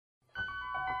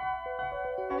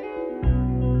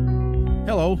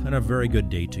Hello, and a very good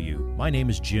day to you. My name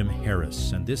is Jim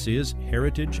Harris, and this is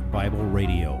Heritage Bible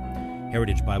Radio.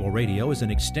 Heritage Bible Radio is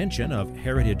an extension of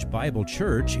Heritage Bible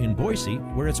Church in Boise,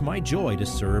 where it's my joy to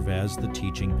serve as the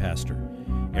teaching pastor.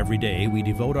 Every day, we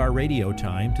devote our radio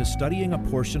time to studying a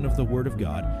portion of the Word of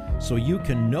God so you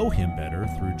can know Him better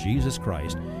through Jesus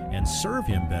Christ and serve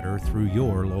Him better through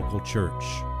your local church.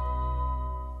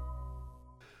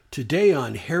 Today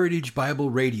on Heritage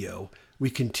Bible Radio, we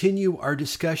continue our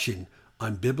discussion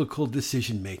on biblical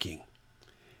decision-making.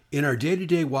 In our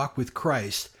day-to-day walk with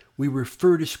Christ, we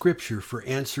refer to Scripture for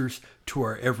answers to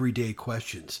our everyday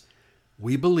questions.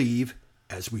 We believe,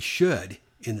 as we should,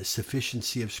 in the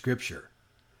sufficiency of Scripture.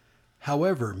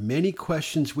 However, many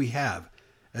questions we have,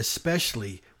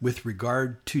 especially with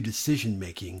regard to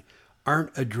decision-making,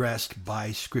 aren't addressed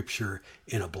by Scripture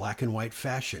in a black and white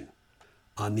fashion.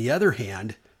 On the other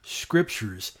hand,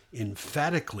 Scriptures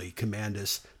emphatically command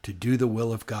us to do the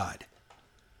will of God.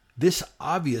 This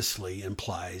obviously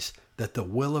implies that the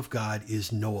will of God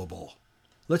is knowable.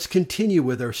 Let's continue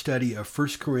with our study of 1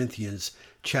 Corinthians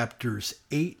chapters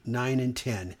 8, 9, and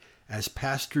 10 as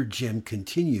Pastor Jim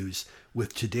continues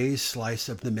with today's slice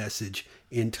of the message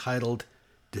entitled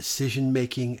Decision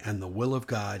Making and the Will of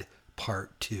God,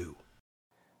 Part 2.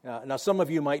 Now, some of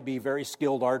you might be very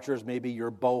skilled archers, maybe you're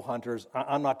bow hunters.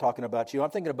 I'm not talking about you. I'm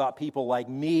thinking about people like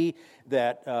me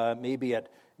that maybe at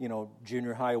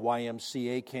junior high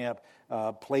YMCA camp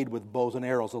played with bows and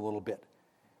arrows a little bit.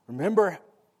 Remember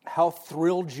how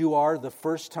thrilled you are the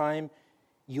first time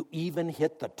you even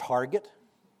hit the target?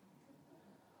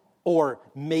 Or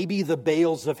maybe the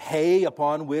bales of hay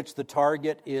upon which the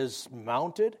target is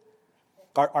mounted?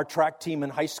 Our track team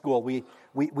in high school,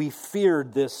 we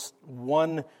feared this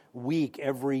 1 week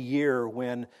every year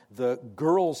when the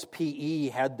girls' PE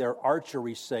had their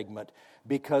archery segment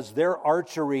because their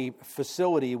archery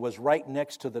facility was right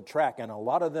next to the track, and a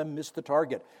lot of them missed the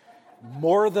target.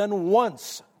 More than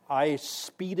once, I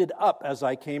speeded up as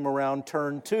I came around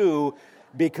turn 2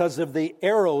 because of the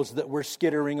arrows that were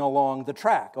skittering along the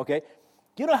track, okay?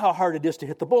 You know how hard it is to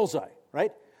hit the bullseye,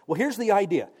 right? Well, here's the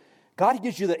idea. God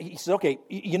gives you that. He says, okay,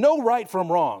 you know right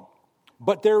from wrong,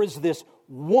 but there is this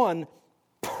one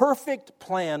perfect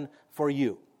plan for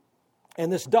you.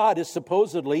 And this dot is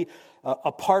supposedly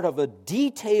a part of a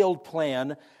detailed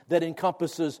plan that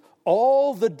encompasses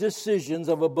all the decisions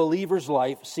of a believer's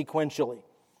life sequentially.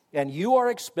 And you are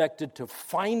expected to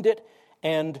find it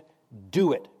and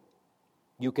do it.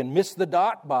 You can miss the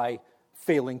dot by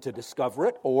failing to discover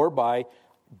it or by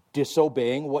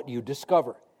disobeying what you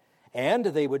discover. And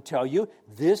they would tell you,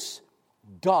 this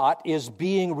dot is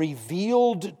being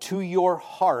revealed to your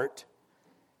heart,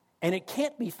 and it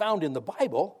can't be found in the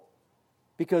Bible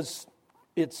because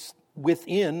it's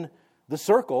within the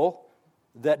circle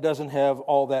that doesn't have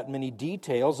all that many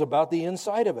details about the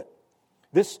inside of it.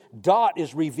 This dot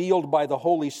is revealed by the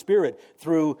Holy Spirit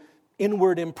through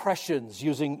inward impressions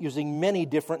using many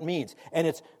different means. And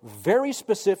it's very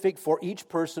specific for each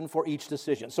person, for each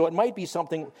decision. So it might be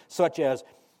something such as,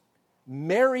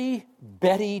 marry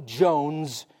Betty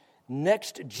Jones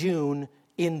next June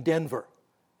in Denver.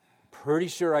 Pretty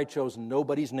sure I chose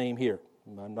nobody's name here.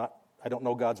 I don't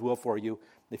know God's will for you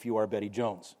if you are Betty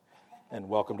Jones. And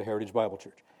welcome to Heritage Bible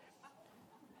Church.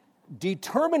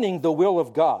 Determining the will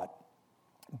of God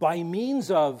by means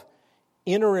of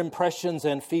inner impressions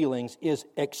and feelings is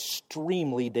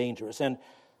extremely dangerous. And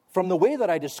from the way that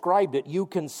I described it, you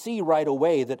can see right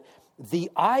away that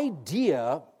the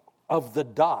idea of the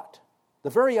dot, the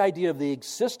very idea of the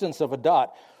existence of a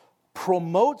dot,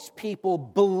 promotes people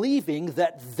believing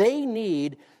that they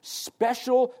need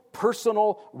special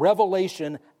personal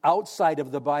revelation outside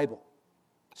of the Bible.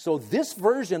 So this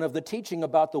version of the teaching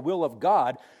about the will of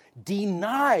God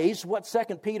denies what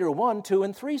 2 Peter 1, 2,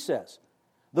 and 3 says.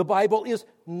 The Bible is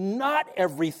not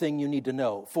everything you need to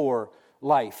know for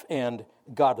life and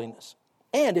godliness.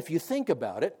 And if you think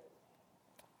about it,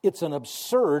 it's an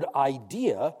absurd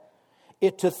idea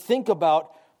to think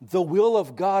about the will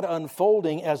of God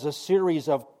unfolding as a series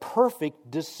of perfect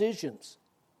decisions.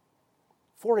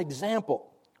 For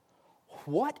example,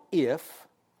 what if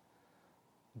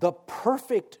the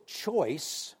perfect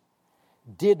choice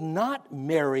did not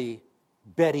marry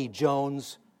Betty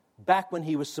Jones back when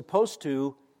he was supposed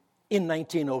to in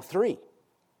 1903?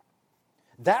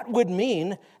 That would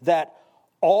mean that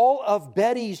all of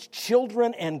Betty's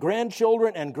children and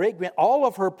grandchildren and great-grand, all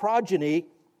of her progeny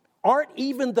aren't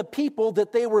even the people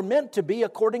that they were meant to be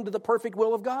according to the perfect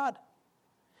will of God.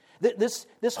 This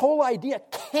whole idea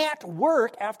can't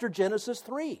work after Genesis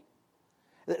 3.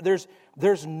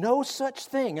 There's no such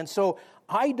thing. And so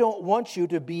I don't want you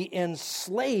to be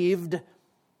enslaved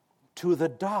to the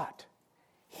dot.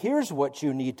 Here's what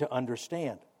you need to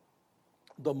understand.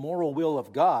 The moral will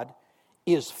of God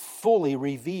is fully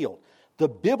revealed. The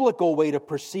biblical way to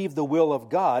perceive the will of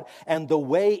God and the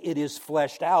way it is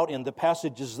fleshed out in the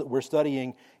passages that we're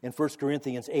studying in 1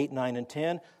 Corinthians 8, 9, and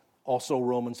 10, also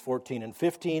Romans 14 and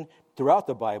 15, throughout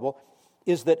the Bible,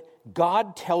 is that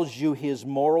God tells you His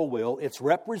moral will. It's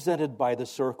represented by the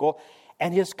circle,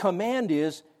 and His command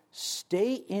is,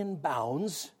 stay in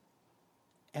bounds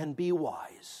and be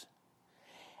wise.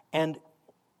 And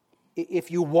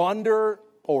if you wander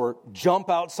or jump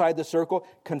outside the circle,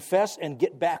 confess and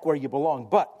get back where you belong.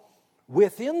 But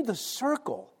within the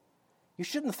circle, you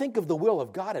shouldn't think of the will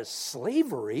of God as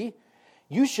slavery.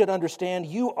 You should understand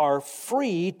you are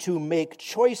free to make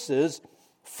choices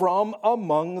from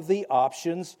among the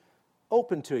options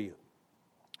open to you.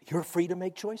 You're free to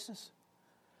make choices.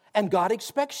 And God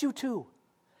expects you to.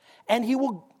 And He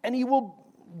will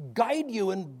guide you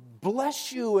and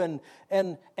bless you and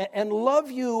love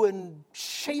you and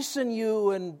chasten you,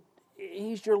 and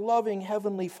He's your loving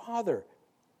Heavenly Father.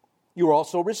 You're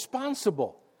also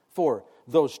responsible for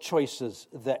those choices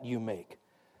that you make.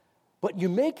 But you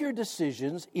make your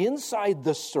decisions inside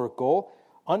the circle,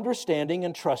 understanding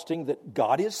and trusting that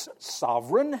God is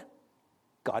sovereign,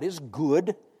 God is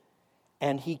good,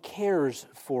 and He cares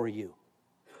for you.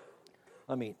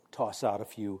 Let me toss out a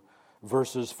few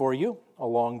verses for you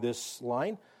along this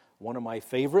line. One of my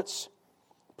favorites,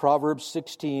 Proverbs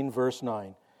 16, verse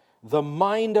 9. The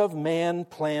mind of man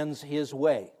plans his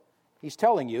way. He's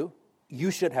telling you, you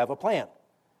should have a plan.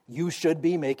 You should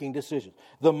be making decisions.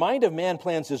 The mind of man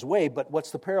plans his way, but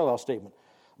what's the parallel statement?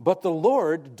 But the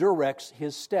Lord directs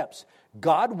his steps.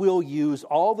 God will use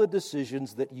all the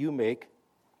decisions that you make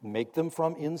them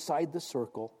from inside the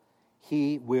circle.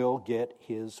 He will get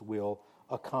His will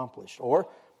accomplished. Or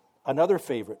another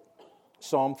favorite,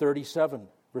 Psalm 37,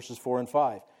 verses 4 and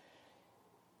 5.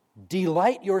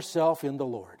 Delight yourself in the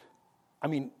Lord. I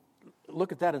mean,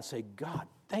 look at that and say, God,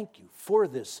 thank you for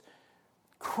this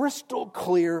crystal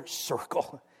clear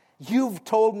circle. You've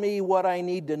told me what I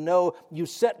need to know. You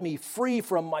set me free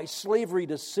from my slavery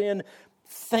to sin.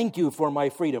 Thank you for my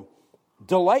freedom.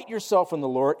 Delight yourself in the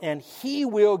Lord, and He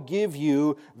will give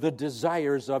you the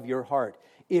desires of your heart.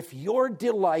 If your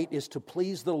delight is to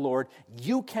please the Lord,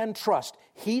 you can trust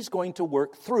He's going to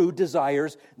work through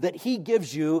desires that He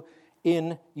gives you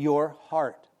in your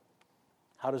heart.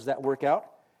 How does that work out?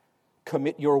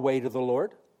 Commit your way to the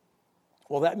Lord.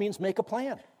 Well, that means make a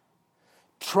plan.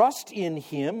 Trust in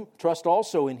Him, trust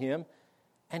also in Him,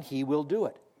 and He will do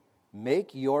it.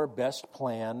 Make your best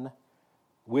plan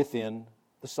within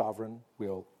the sovereign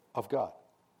will of God.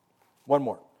 One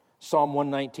more. Psalm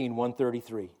 119,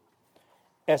 133.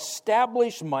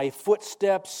 Establish my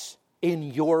footsteps in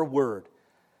your word.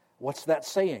 What's that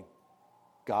saying?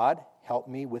 God, help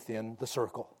me within the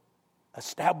circle.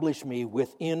 Establish me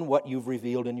within what you've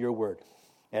revealed in your word.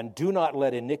 And do not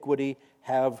let iniquity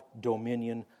have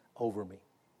dominion over me.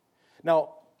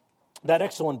 Now, that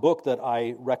excellent book that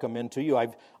I recommend to you,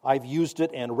 I've used it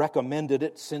and recommended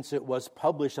it since it was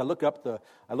published. I looked up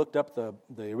the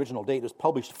original date. It was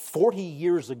published 40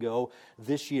 years ago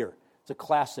this year. It's a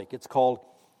classic. It's called,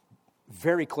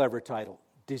 very clever title,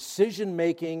 Decision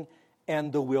Making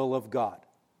and the Will of God.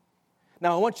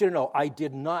 Now, I want you to know, I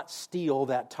did not steal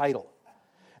that title.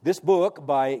 This book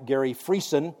by Gary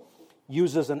Friesen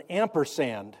uses an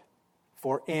ampersand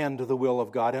for and the will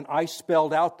of God, and I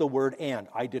spelled out the word and.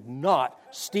 I did not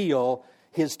steal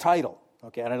his title.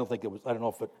 Okay, and I don't think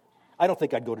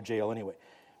I'd go to jail anyway.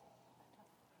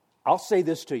 I'll say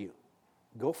this to you.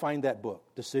 Go find that book,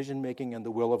 Decision Making and the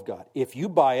Will of God. If you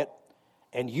buy it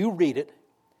and you read it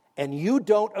and you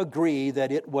don't agree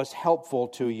that it was helpful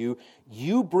to you,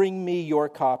 you bring me your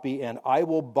copy and I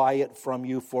will buy it from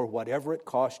you for whatever it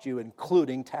cost you,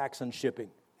 including tax and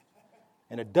shipping.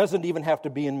 And it doesn't even have to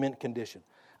be in mint condition.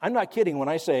 I'm not kidding when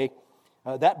I say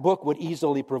that book would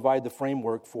easily provide the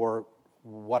framework for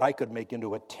what I could make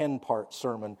into a 10-part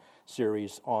sermon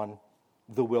series on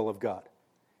the will of God.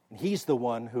 And he's the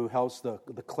one who has the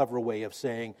clever way of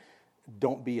saying,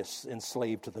 don't be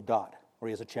enslaved to the dot. Or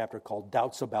he has a chapter called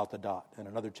Doubts About the Dot, and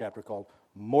another chapter called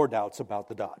More Doubts About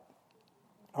the Dot.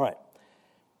 All right.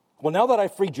 Well, now that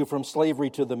I've freed you from slavery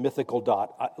to the mythical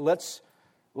dot, let's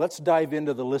dive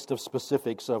into the list of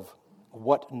specifics of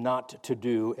what not to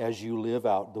do as you live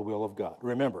out the will of God.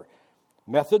 Remember,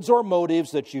 methods or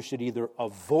motives that you should either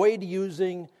avoid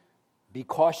using, be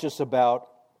cautious about,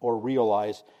 or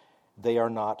realize they are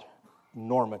not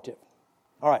normative.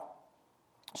 All right,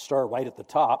 start right at the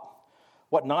top.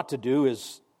 What not to do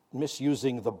is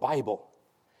misusing the Bible.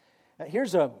 Now,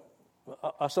 here's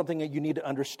something that you need to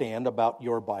understand about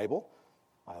your Bible.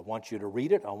 I want you to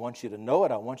read it. I want you to know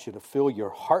it. I want you to fill your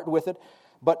heart with it.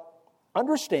 But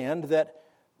understand that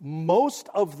most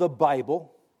of the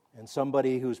Bible, and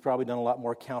somebody who's probably done a lot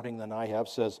more counting than I have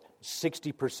says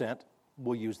 60%,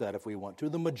 we'll use that if we want to,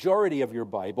 the majority of your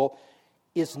Bible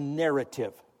is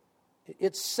narrative.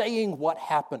 It's saying what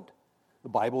happened. The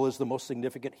Bible is the most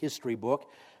significant history book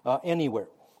anywhere.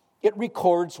 It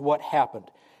records what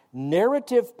happened.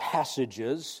 Narrative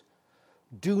passages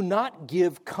do not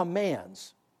give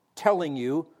commands telling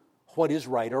you what is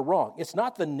right or wrong. It's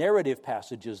not the narrative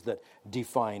passages that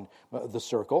define the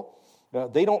circle.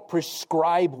 They don't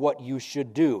prescribe what you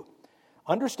should do.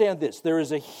 Understand this, there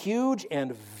is a huge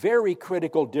and very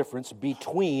critical difference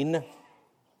between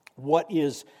what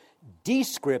is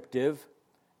descriptive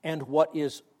and what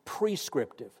is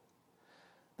prescriptive.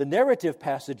 The narrative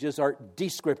passages are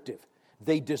descriptive.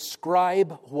 They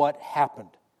describe what happened.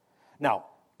 Now,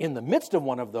 in the midst of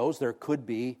one of those, there could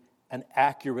be an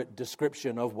accurate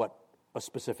description of what a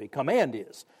specific command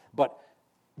is, but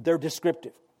they're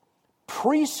descriptive.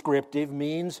 Prescriptive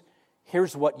means,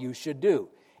 here's what you should do.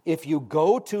 If you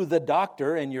go to the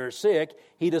doctor and you're sick,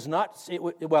 he does not,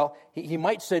 he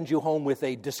might send you home with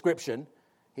a description.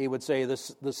 He would say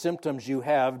the symptoms you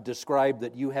have describe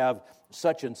that you have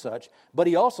such and such, but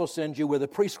he also sends you with a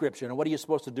prescription. And what are you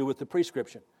supposed to do with the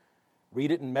prescription?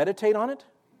 Read it and meditate on it?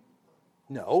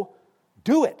 No.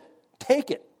 Do it.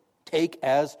 Take it. Take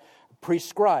as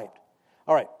prescribed.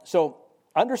 All right, so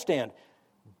understand,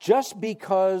 just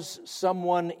because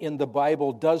someone in the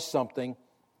Bible does something,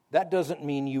 that doesn't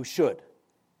mean you should.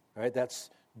 All right, that's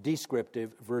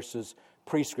descriptive versus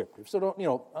prescriptive. So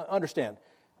don't, understand,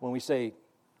 when we say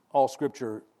all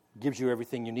Scripture gives you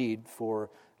everything you need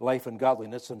for life and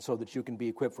godliness and so that you can be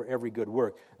equipped for every good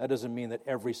work, that doesn't mean that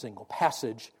every single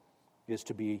passage is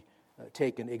to be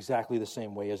taken exactly the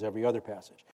same way as every other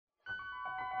passage.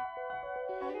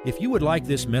 If you would like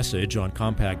this message on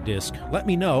compact disc, let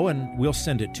me know and we'll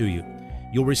send it to you.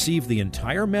 You'll receive the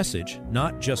entire message,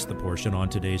 not just the portion on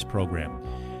today's program.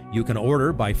 You can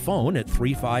order by phone at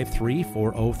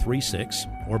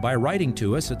 353-4036 or by writing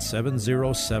to us at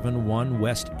 7071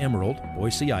 West Emerald,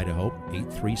 Boise, Idaho,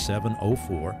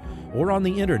 83704, or on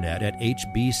the internet at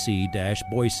hbc-boise.org.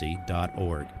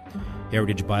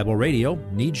 Heritage Bible Radio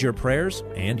needs your prayers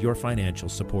and your financial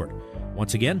support.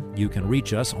 Once again, you can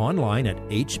reach us online at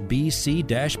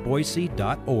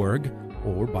hbc-boise.org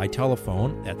or by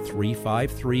telephone at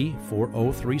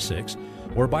 353-4036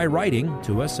 or by writing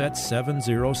to us at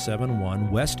 7071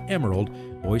 West Emerald,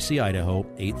 Boise, Idaho,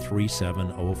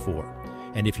 83704.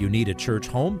 And if you need a church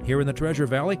home here in the Treasure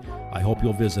Valley, I hope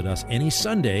you'll visit us any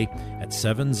Sunday at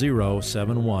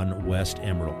 7071 West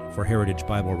Emerald. For Heritage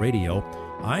Bible Radio,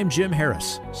 I'm Jim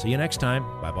Harris. See you next time.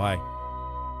 Bye-bye.